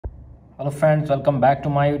Hello friends, welcome back to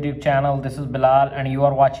my YouTube channel. This is Bilal and you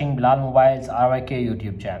are watching Bilal Mobiles RYK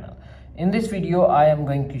YouTube channel. In this video, I am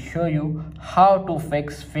going to show you how to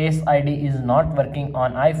fix Face ID is not working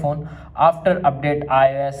on iPhone after update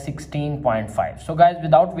iOS 16.5. So guys,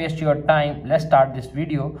 without waste your time, let's start this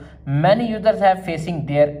video. Many users have facing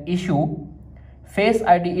their issue. Face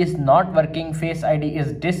ID is not working, Face ID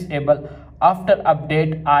is disabled after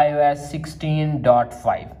update iOS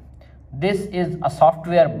 16.5. This is a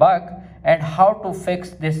software bug, and how to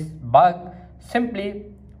fix this bug? Simply,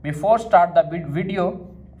 before start the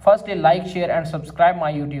video, firstly like, share and subscribe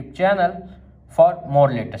my YouTube channel for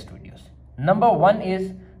more latest videos. Number one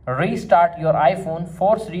is restart your iPhone.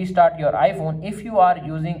 Force restart your iPhone. If you are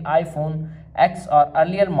using iPhone X or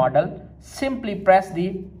earlier model, simply press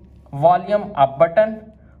the volume up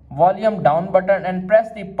button, volume down button and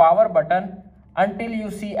press the power button until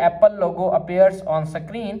you see Apple logo appears on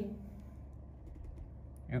screen.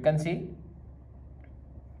 You can see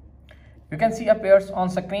appears on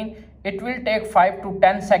screen. It will take 5 to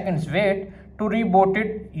 10 seconds wait to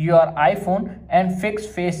reboot your iPhone and fix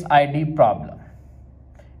Face ID problem.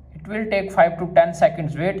 It will take 5 to 10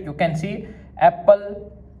 seconds wait. You can see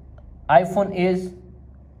Apple iPhone is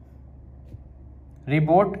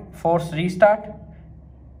reboot, force restart.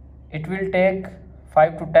 It will take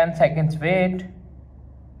 5 to 10 seconds wait.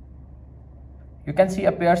 You can see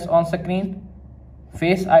appears on screen.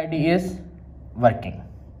 Face ID is working.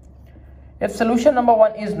 If solution number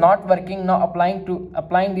one is not working, now applying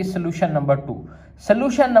the solution number two.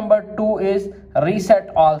 Solution number two is reset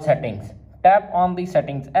all settings. Tap on the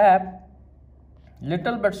settings app,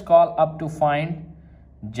 little bit scroll up to find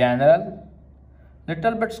general,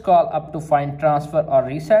 little bit scroll up to find transfer or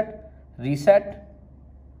reset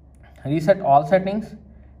all settings,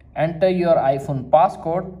 enter your iPhone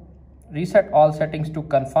passcode, reset all settings to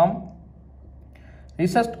confirm.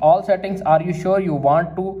 Reset all settings. Are you sure you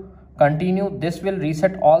want to continue? This will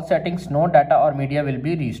reset all settings. No data or media will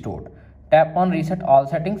be restored. Tap on reset all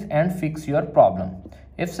settings and fix your problem.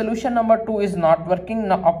 If solution number two is not working,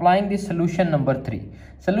 now applying the solution number three.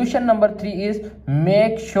 Solution number three is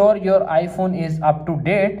make sure your iPhone is up to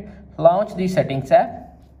date. Launch the settings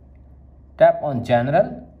app. Tap on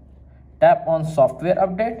general. Tap on software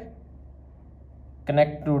update.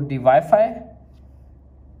 Connect to the Wi-Fi.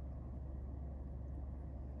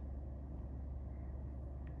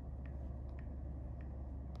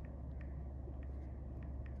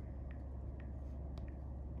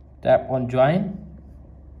 Tap on join.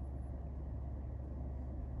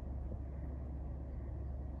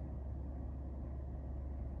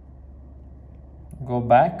 Go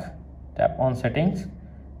back, tap on settings,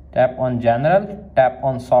 tap on general, tap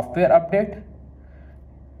on software update.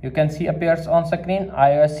 You can see appears on screen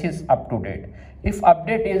iOS is up to date. If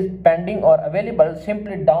update is pending or available,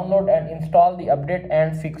 simply download and install the update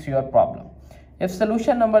and fix your problem. If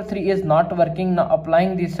solution number three is not working, now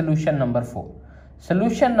applying the solution number four.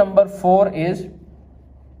 Solution number four is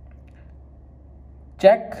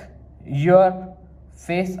check your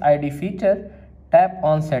Face ID feature. Tap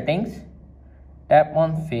on settings, tap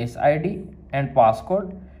on Face ID and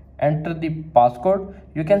passcode. Enter the passcode.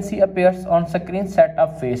 You can see appears on screen set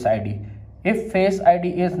up Face ID. If Face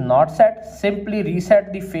ID is not set, simply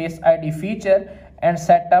reset the Face ID feature and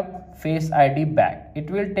set up Face ID back.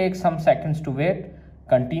 It will take some seconds to wait.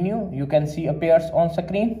 Continue. You can see appears on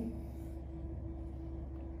screen.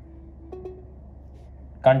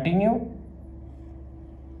 Continue.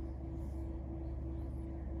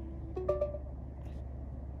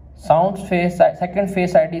 Second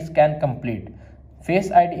Face ID scan complete.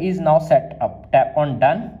 Face ID is now set up. Tap on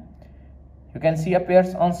done. You can see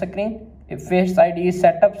appears on screen. If Face ID is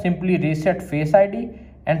set up, simply reset Face ID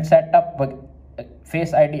and set up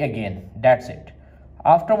Face ID again. That's it.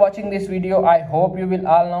 After watching this video, I hope you will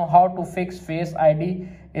all know how to fix Face ID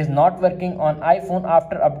is not working on iPhone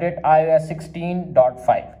after update iOS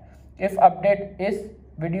 16.5. If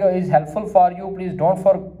video is helpful for you, please don't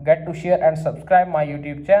forget to share and subscribe my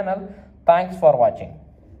YouTube channel. Thanks for watching.